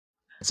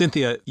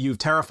Cynthia, you've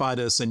terrified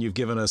us and you've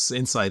given us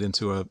insight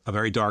into a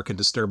very dark and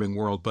disturbing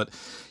world. But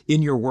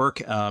in your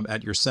work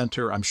at your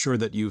center, I'm sure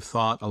that you've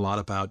thought a lot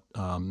about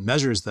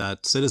measures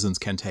that citizens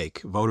can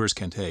take, voters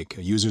can take,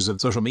 users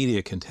of social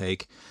media can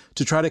take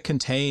to try to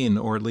contain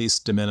or at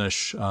least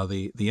diminish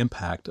the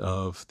impact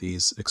of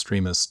these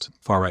extremist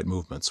far-right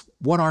movements.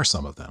 What are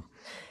some of them?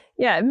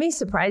 Yeah, it may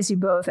surprise you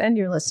both and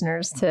your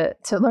listeners to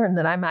learn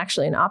that I'm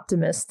actually an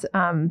optimist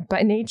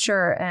by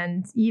nature.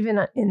 And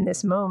even in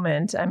this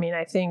moment, I mean,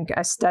 I think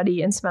I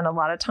study and spend a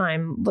lot of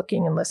time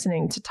looking and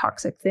listening to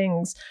toxic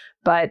things.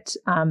 But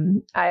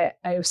I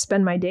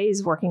spend my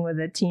days working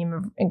with a team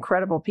of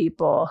incredible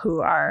people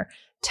who are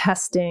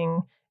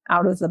testing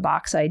out of the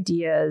box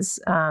ideas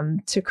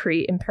to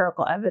create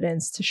empirical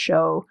evidence to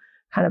show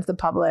kind of the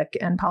public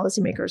and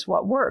policymakers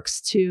what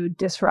works to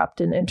disrupt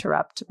and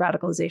interrupt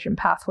radicalization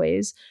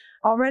pathways.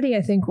 Already,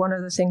 I think one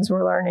of the things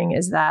we're learning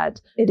is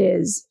that it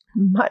is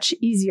much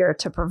easier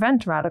to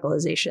prevent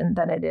radicalization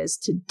than it is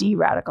to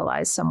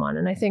de-radicalize someone.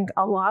 And I think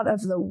a lot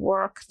of the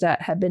work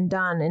that had been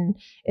done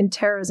in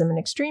terrorism and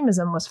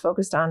extremism was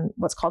focused on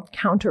what's called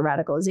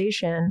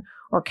counter-radicalization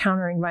or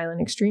countering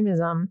violent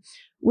extremism,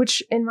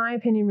 which in my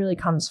opinion really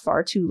comes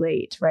far too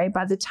late, right?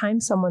 By the time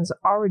someone's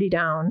already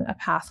down a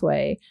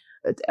pathway,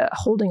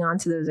 holding on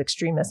to those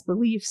extremist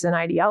beliefs and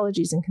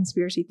ideologies and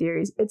conspiracy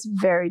theories, it's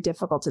very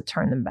difficult to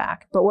turn them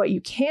back. But what you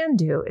can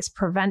do is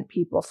prevent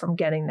people from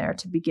getting there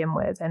to begin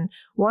with. And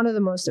one of the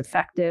most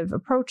effective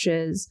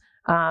approaches,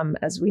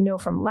 as we know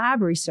from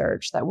lab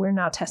research that we're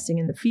now testing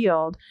in the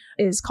field,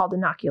 is called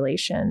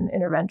inoculation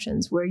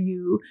interventions, where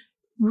you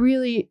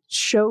really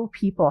show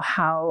people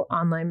how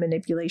online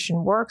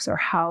manipulation works or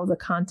how the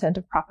content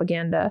of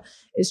propaganda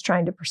is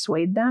trying to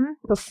persuade them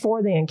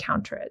before they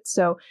encounter it.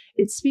 So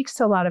it speaks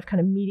to a lot of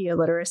kind of media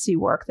literacy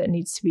work that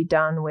needs to be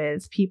done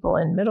with people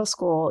in middle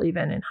school,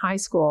 even in high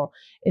school,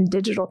 in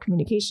digital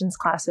communications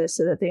classes,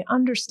 so that they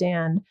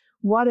understand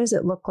what does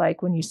it look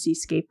like when you see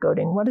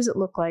scapegoating? What does it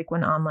look like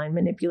when online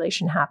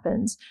manipulation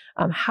happens?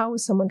 How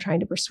is someone trying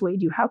to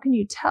persuade you? How can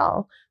you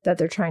tell that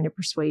they're trying to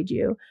persuade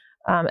you?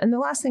 And the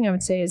last thing I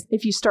would say is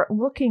if you start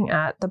looking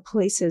at the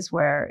places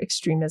where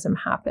extremism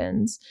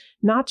happens,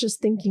 not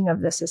just thinking of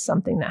this as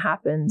something that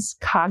happens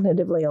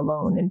cognitively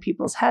alone in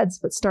people's heads,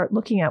 but start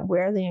looking at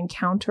where they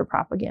encounter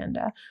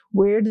propaganda,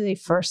 where do they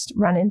first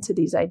run into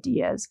these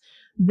ideas,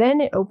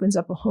 then it opens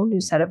up a whole new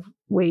set of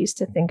ways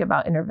to think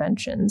about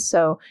interventions.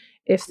 So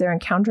if they're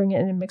encountering it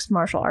in a mixed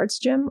martial arts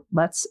gym,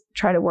 let's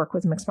try to work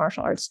with mixed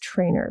martial arts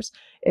trainers.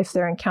 If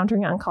they're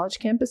encountering it on college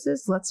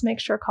campuses, let's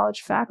make sure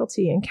college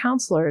faculty and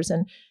counselors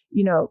and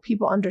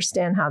people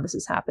understand how this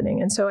is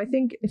happening. And so I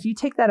think if you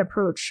take that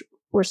approach,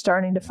 we're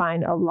starting to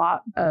find a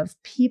lot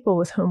of people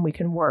with whom we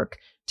can work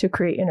to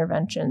create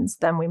interventions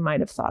than we might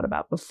have thought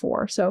about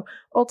before. So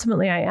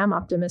ultimately, I am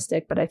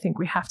optimistic, but I think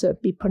we have to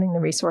be putting the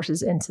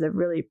resources into the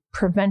really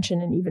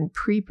prevention and even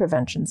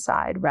pre-prevention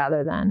side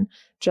rather than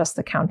just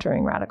the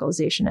countering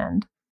radicalization end.